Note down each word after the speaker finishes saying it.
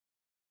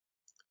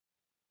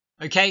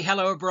Okay,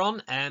 hello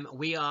everyone.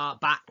 We are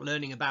back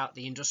learning about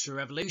the Industrial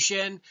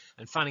Revolution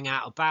and finding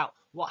out about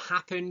what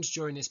happened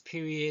during this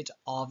period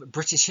of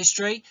British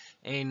history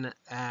in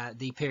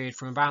the period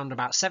from around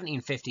about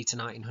 1750 to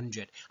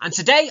 1900. And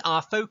today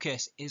our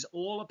focus is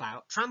all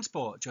about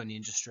transport during the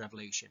Industrial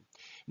Revolution.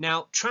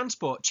 Now,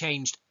 transport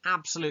changed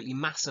absolutely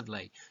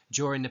massively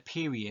during the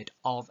period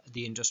of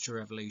the Industrial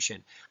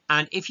Revolution.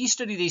 And if you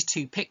study these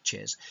two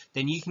pictures,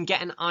 then you can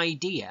get an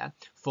idea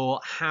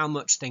for how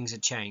much things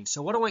had changed.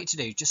 So what I want you to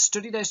do, just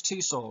study those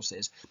two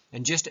sources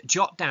and just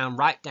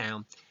write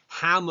down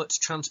how much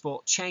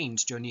transport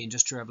changed during the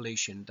Industrial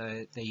Revolution.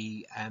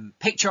 The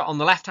picture on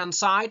the left-hand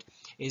side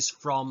is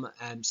from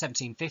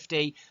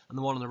 1750 and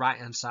the one on the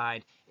right-hand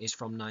side is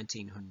from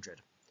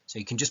 1900. So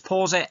you can just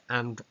pause it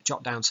and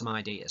jot down some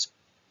ideas.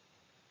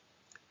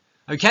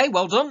 Okay,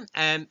 well done.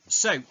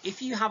 So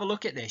if you have a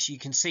look at this, you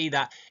can see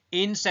that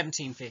in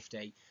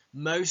 1750,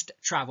 most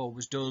travel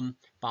was done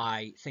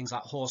by things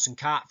like horse and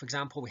cart. For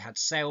example, we had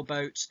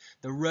sailboats.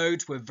 The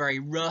roads were very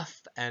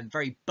rough and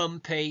very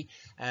bumpy.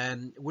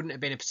 Wouldn't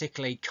have been a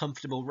particularly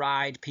comfortable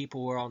ride.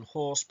 People were on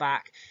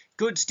horseback.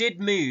 Goods did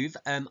move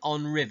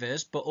on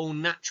rivers, but all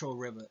natural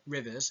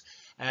rivers.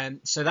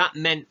 So that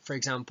meant, for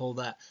example,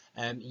 that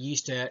you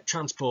used to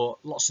transport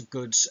lots of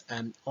goods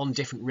on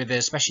different rivers,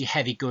 especially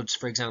heavy goods,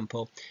 for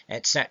example,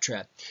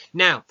 etc.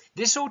 Now,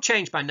 this all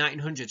changed by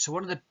 1900. So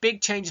one of the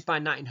big changes by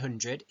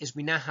 1900 is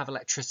we now have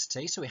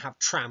electricity. So we have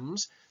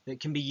trams that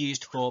can be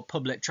used for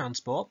public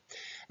transport.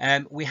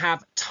 We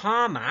have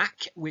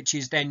tarmac, which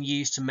is then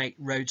used to make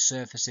road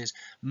surfaces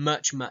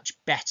much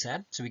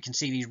better. So we can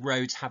see these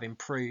roads have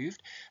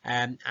improved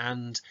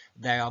and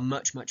they are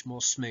much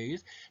more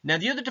smooth. Now,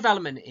 the other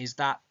development is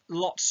that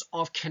lots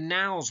of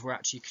canals were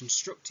actually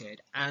constructed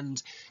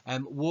and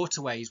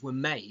waterways were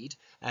made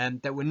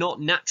that were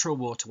not natural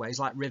waterways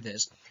like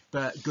rivers,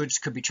 but goods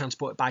could be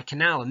transported by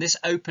canal. And this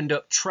opened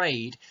up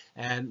trade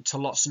to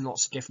lots and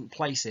lots of different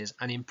places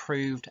and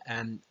improved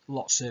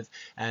lots of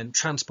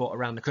transport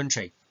around the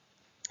country.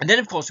 And then,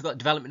 of course, we've got the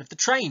development of the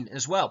train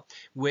as well,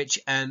 which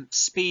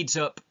speeds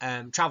up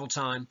travel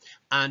time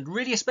and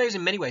really, I suppose,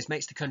 in many ways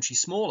makes the country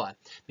smaller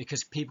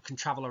because people can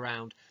travel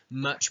around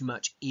much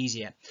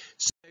easier.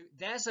 So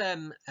there's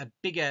a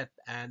bigger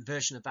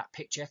version of that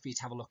picture for you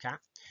to have a look at.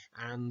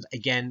 And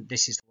again,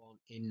 this is the one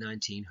in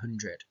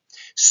 1900.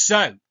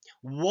 So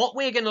what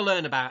we're going to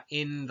learn about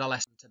in the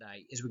lesson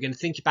today is we're going to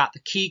think about the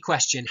key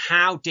question: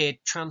 how did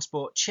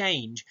transport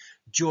change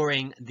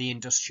during the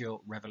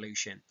Industrial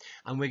Revolution?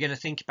 And we're going to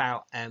think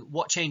about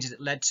what changes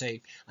it led to,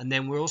 and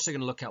then we're also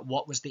going to look at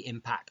what was the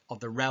impact of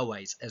the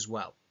railways as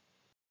well.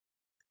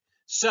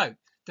 So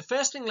the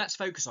first thing let's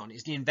focus on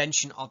is the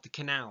invention of the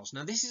canals.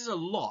 Now, this is a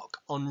lock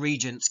on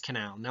Regent's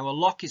Canal. Now, a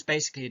lock is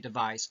basically a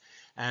device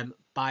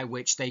by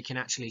which they can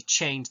actually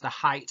change the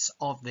heights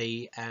of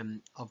the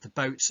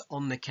boats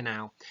on the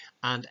canal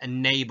and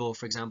enable,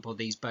 for example,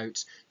 these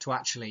boats to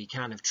actually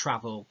kind of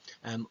travel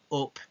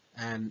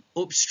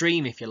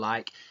upstream, if you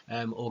like,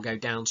 or go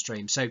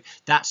downstream. So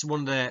that's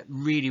one of the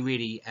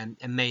really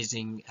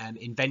amazing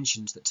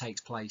inventions that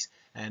takes place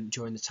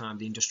during the time of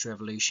the Industrial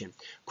Revolution.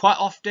 Quite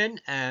often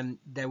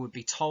there would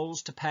be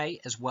tolls to pay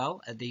as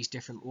well at these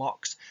different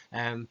locks,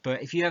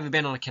 but if you've ever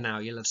been on a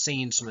canal, you'll have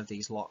seen some of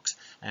these locks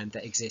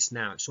that exist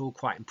now. It's all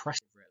quite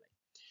impressive, really.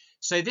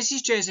 So this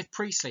is Joseph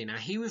Priestley. Now,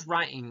 he was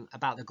writing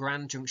about the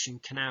Grand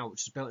Junction Canal,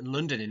 which was built in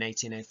London in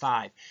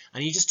 1805.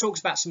 And he just talks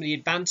about some of the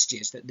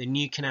advantages that the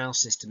new canal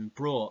system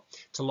brought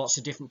to lots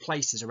of different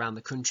places around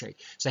the country.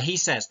 So he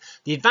says,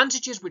 the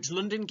advantages which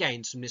London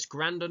gains from this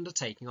grand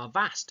undertaking are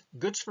vast.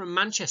 Goods from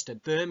Manchester,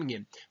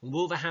 Birmingham and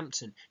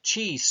Wolverhampton,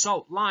 cheese,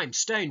 salt, lime,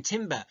 stone,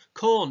 timber,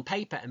 corn,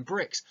 paper and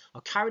bricks are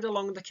carried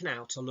along the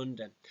canal to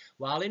London,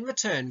 while in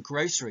return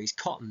groceries,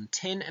 cotton,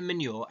 tin and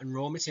manure and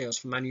raw materials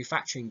from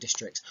manufacturing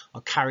districts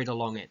are carried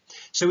along it.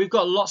 So we've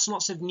got lots and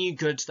lots of new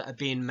goods that are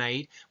being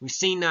made. We've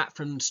seen that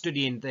from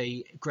studying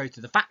the growth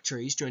of the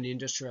factories during the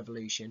Industrial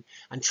Revolution,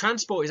 and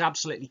transport is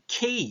absolutely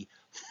key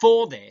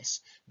for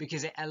this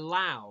because it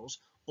allows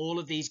all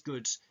of these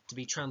goods to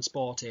be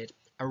transported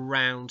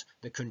around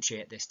the country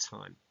at this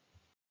time.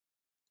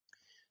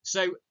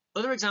 So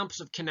other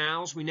examples of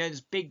canals, we know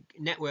there's big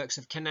networks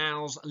of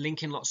canals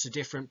linking lots of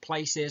different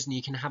places, and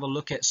you can have a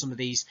look at some of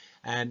these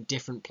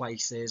different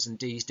places and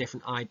these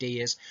different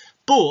ideas.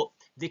 But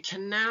the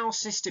canal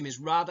system is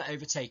rather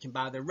overtaken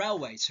by the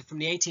railways. So from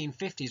the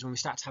 1850s, when we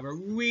start to have a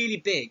really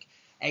big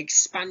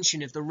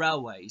expansion of the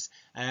railways,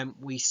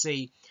 we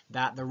see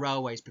that the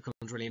railways becomes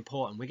really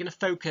important. We're going to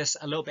focus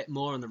a little bit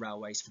more on the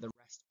railways for the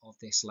rest of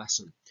this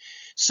lesson.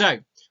 So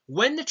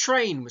when the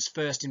train was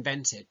first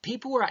invented,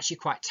 people were actually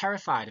quite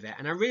terrified of it,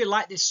 and I really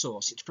like this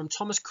source. It's from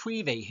Thomas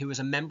Creevey, who was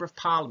a member of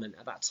Parliament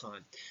at that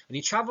time, and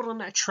he travelled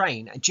on a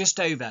train at just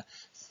over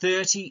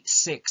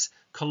 36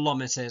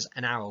 kilometres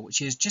an hour,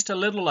 which is just a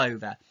little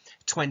over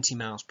 20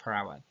 miles per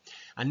hour.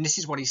 And this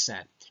is what he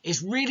said: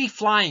 "It's really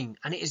flying,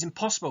 and it is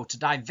impossible to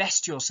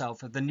divest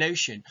yourself of the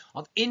notion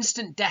of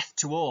instant death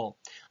to all.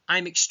 I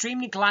am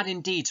extremely glad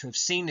indeed to have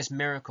seen this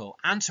miracle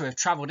and to have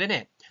travelled in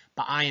it.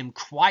 that I am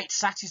quite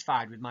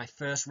satisfied with my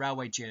first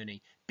railway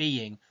journey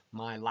being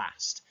my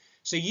last.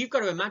 So you've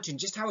got to imagine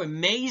just how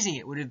amazing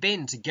it would have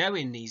been to go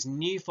in these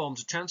new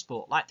forms of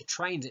transport, like the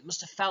trains. It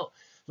must have felt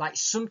like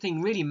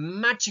something really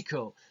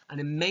magical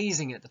and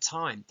amazing at the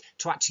time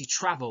to actually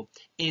travel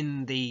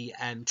in the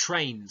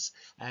trains,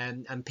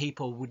 and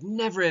people would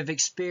never have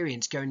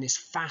experienced going this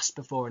fast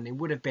before, and they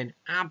would have been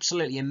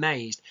absolutely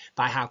amazed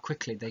by how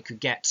quickly they could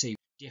get to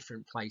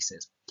different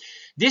places.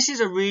 This is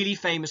a really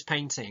famous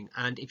painting,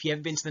 and if you've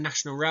ever been to the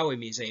National Railway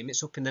Museum,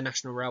 it's up in the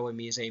National Railway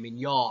Museum in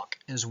York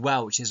as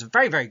well, which is a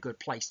very, very good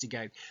place to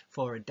go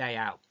for a day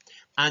out.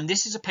 And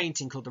this is a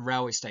painting called The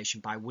Railway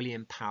Station by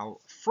William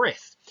Powell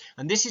Frith.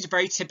 And this is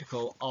very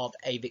typical of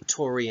a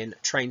Victorian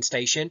train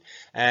station.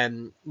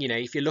 You know,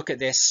 if you look at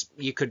this,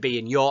 you could be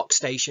in York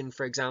Station,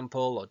 for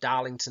example, or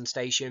Darlington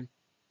Station.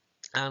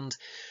 And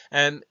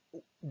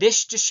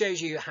this just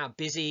shows you how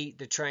busy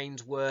the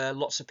trains were,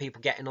 lots of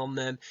people getting on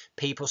them,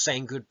 people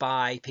saying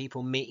goodbye,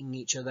 people meeting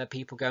each other,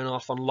 people going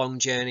off on long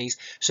journeys.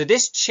 So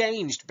this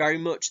changed very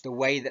much the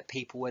way that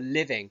people were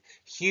living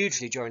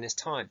hugely during this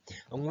time.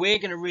 And we're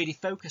going to really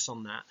focus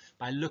on that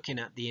by looking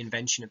at the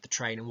invention of the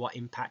train and what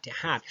impact it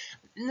had.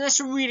 And that's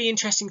a really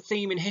interesting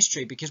theme in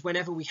history, because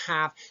whenever we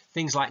have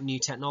things like new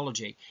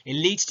technology, it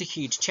leads to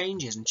huge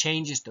changes and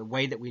changes the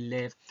way that we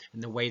live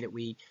and the way that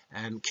we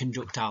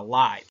conduct our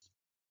lives.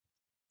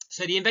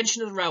 So the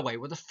invention of the railway,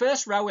 well, the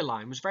first railway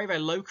line was very, very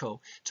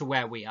local to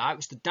where we are. It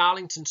was the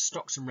Darlington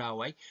Stockton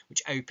Railway,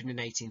 which opened in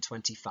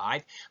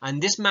 1825.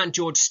 And this man,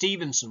 George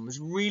Stephenson, was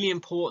really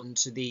important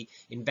to the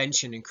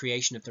invention and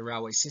creation of the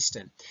railway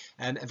system.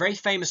 A very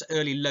famous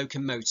early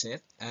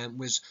locomotive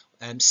was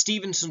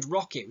Stephenson's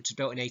rocket, which was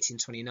built in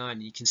 1829,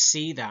 and you can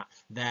see that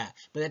there.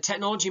 But the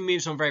technology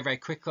moves on very, very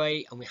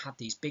quickly, and we have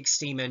these big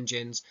steam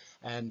engines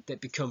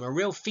that become a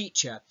real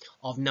feature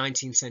of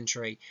 19th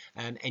century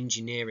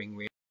engineering,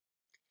 really.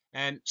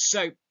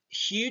 So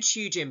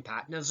huge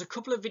impact. Now there's a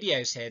couple of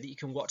videos here that you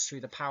can watch through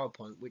the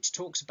PowerPoint, which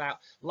talks about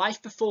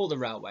life before the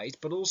railways,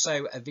 but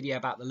also a video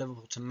about the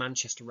Liverpool to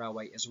Manchester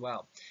Railway as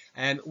well.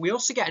 We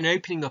also get an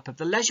opening up of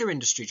the leisure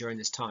industry during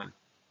this time.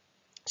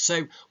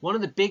 So one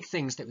of the big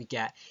things that we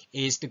get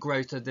is the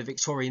growth of the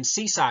Victorian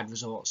seaside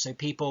resorts. So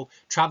people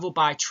travel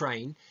by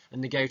train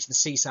and they go to the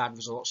seaside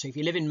resorts. So if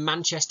you live in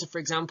Manchester, for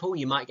example,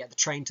 you might get the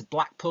train to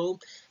Blackpool,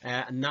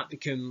 and that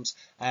becomes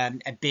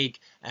a big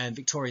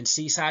Victorian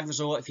seaside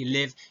resort. If you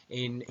live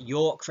in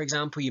York, for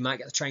example, you might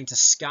get the train to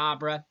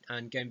Scarborough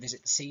and go and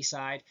visit the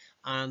seaside.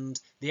 And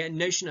the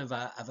notion of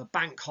a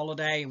bank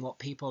holiday and what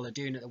people are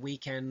doing at the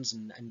weekends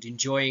and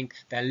enjoying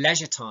their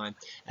leisure time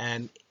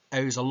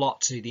owes a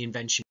lot to the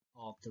invention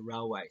of the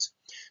railways.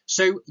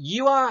 So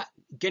you are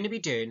going to be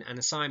doing an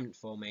assignment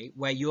for me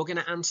where you're going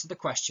to answer the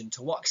question,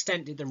 to what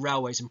extent did the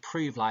railways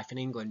improve life in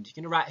England?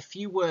 You're going to write a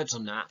few words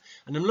on that,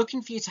 and I'm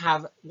looking for you to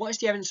have, what is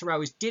the evidence the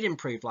railways did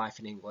improve life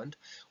in England,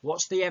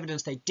 what's the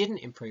evidence they didn't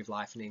improve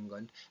life in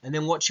England, and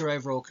then what's your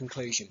overall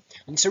conclusion.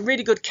 And it's a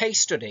really good case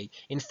study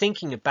in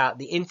thinking about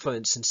the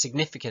influence and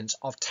significance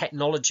of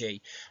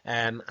technology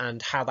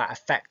and how that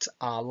affects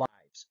our lives.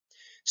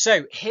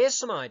 So here's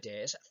some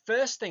ideas.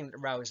 First thing that the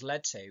railways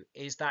led to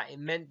is that it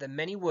meant that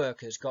many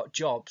workers got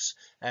jobs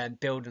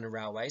building the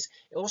railways.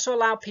 It also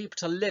allowed people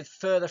to live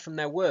further from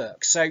their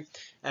work. So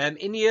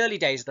in the early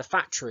days of the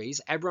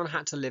factories, everyone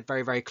had to live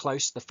very, very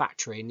close to the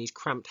factory in these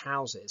cramped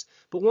houses.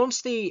 But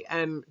once the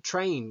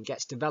train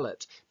gets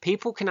developed,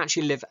 people can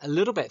actually live a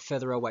little bit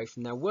further away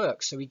from their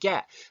work. So we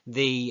get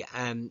the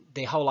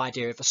whole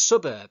idea of a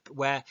suburb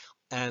where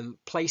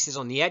places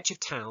on the edge of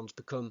towns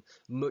become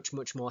much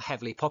more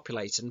heavily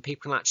populated, and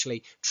people can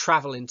actually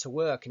travel into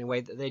work in a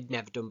way that they'd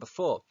never done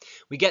before.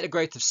 We get the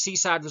growth of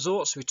seaside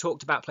resorts. We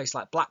talked about places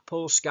like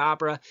Blackpool,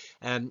 Scarborough.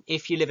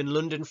 If you live in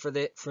London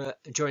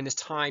during this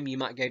time, you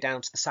might go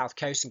down to the south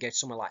coast and go to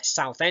somewhere like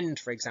Southend,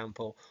 for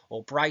example,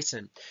 or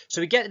Brighton. So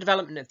we get the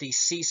development of these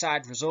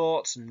seaside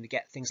resorts, and we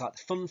get things like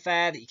the fun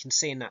fair that you can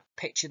see in that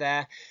picture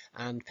there,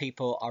 and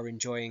people are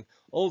enjoying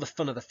all the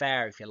fun of the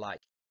fair, if you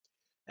like.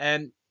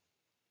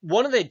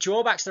 One of the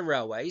drawbacks of the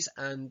railways,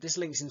 and this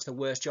links into the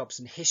worst jobs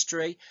in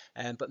history,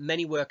 but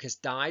many workers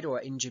died or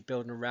were injured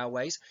building the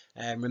railways.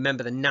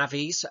 Remember the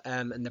navvies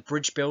and the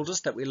bridge builders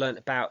that we learnt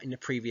about in the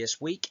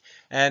previous week.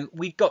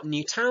 We've got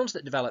new towns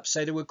that developed,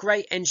 so there were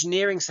great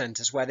engineering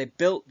centres where they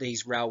built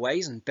these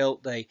railways and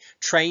built the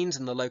trains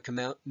and the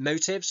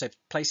locomotives. So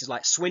places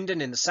like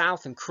Swindon in the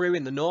south and Crewe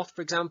in the north,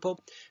 for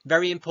example,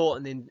 very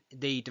important in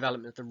the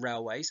development of the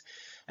railways.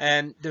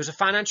 There was a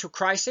financial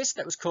crisis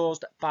that was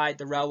caused by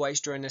the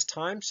railways during this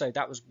time, so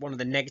that was one of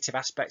the negative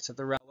aspects of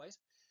the railways.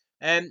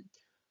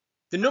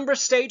 The number of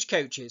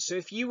stagecoaches. So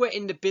if you were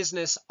in the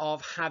business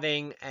of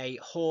having a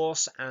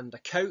horse and a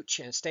coach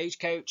and a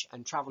stagecoach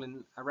and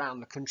traveling around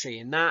the country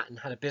in that and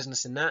had a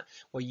business in that,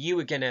 well, you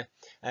were going to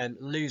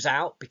lose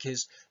out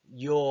because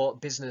your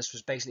business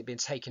was basically being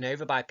taken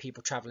over by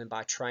people traveling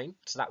by train.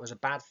 So that was a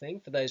bad thing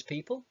for those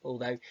people,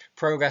 although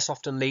progress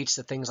often leads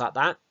to things like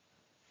that.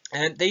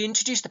 They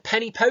introduced the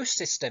penny post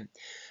system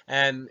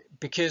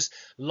because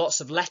lots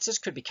of letters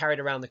could be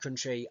carried around the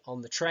country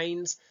on the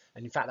trains,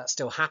 and in fact that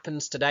still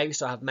happens today. We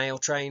still have mail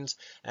trains.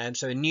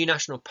 So a new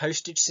national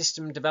postage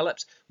system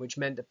developed, which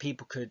meant that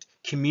people could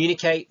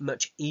communicate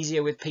much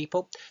easier with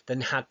people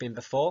than had been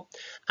before.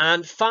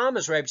 And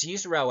farmers were able to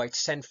use the railway to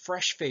send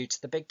fresh food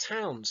to the big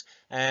towns.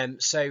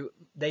 So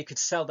they could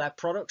sell their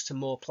products to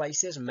more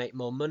places and make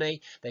more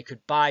money. They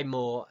could buy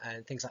more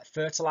things like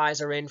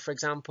fertilizer in, for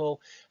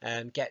example,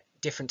 get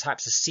different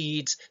types of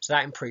seeds, so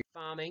that improved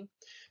farming.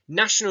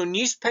 National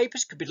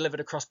newspapers could be delivered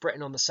across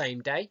Britain on the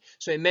same day,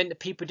 so it meant that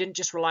people didn't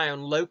just rely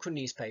on local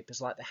newspapers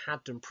like they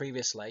had done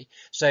previously.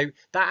 So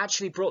that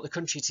actually brought the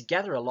country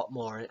together a lot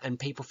more, and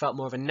people felt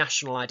more of a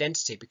national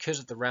identity because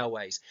of the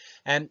railways.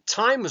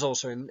 Time was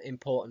also an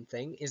important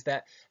thing, is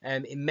that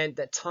it meant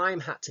that time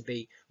had to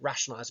be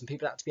rationalised and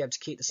people had to be able to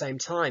keep the same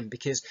time,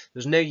 because there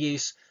was no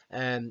use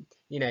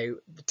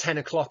 10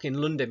 o'clock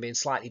in London being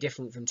slightly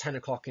different from 10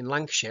 o'clock in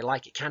Lancashire,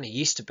 like it kind of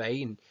used to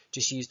be, and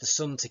just use the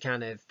sun to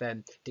kind of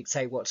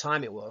dictate what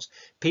time it was.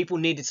 People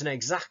needed to know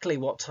exactly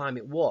what time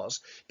it was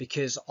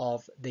because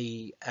of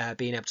the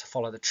being able to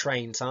follow the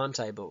train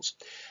timetables.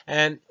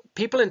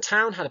 People in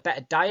town had a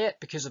better diet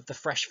because of the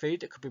fresh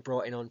food that could be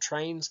brought in on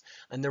trains,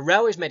 and the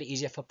railways made it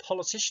easier for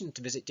politicians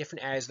to visit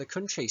different areas of the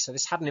country. So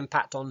this had an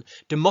impact on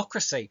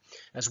democracy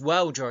as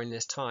well during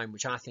this time,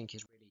 which I think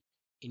is really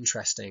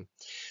interesting.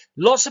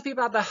 Lots of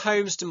people had their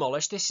homes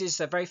demolished. This is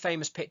a very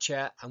famous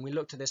picture, and we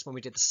looked at this when we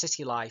did the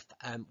City Life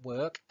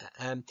work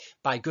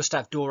by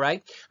Gustave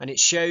Doré, and it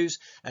shows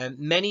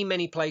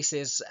many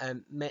places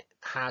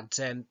had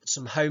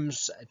some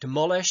homes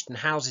demolished and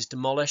houses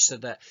demolished so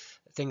that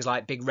things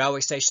like big railway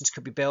stations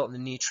could be built and the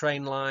new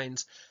train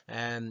lines.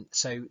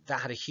 So that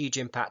had a huge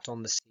impact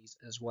on the cities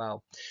as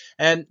well.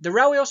 The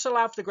railway also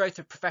allowed for the growth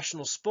of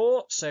professional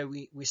sport. So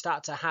we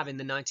start to have in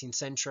the 19th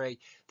century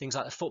things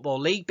like the Football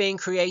League being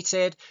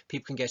created.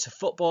 People can go to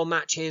football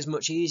matches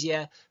much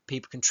easier.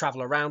 People can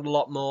travel around a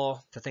lot more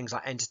for things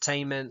like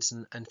entertainments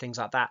and things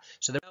like that.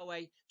 So the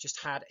railway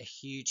just had a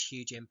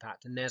huge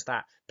impact. And there's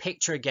that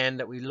picture again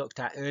that we looked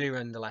at earlier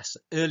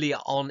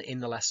on in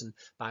the lesson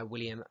by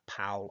William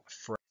Powell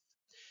Frith.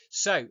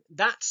 So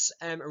that's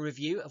a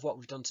review of what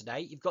we've done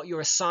today. You've got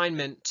your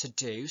assignment to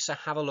do, so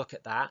have a look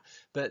at that.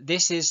 But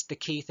this is the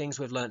key things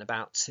we've learned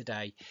about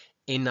today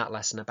in that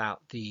lesson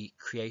about the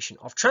creation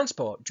of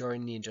transport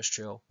during the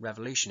Industrial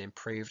Revolution,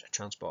 improved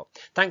transport.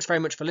 Thanks very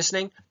much for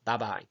listening.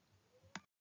 Bye-bye.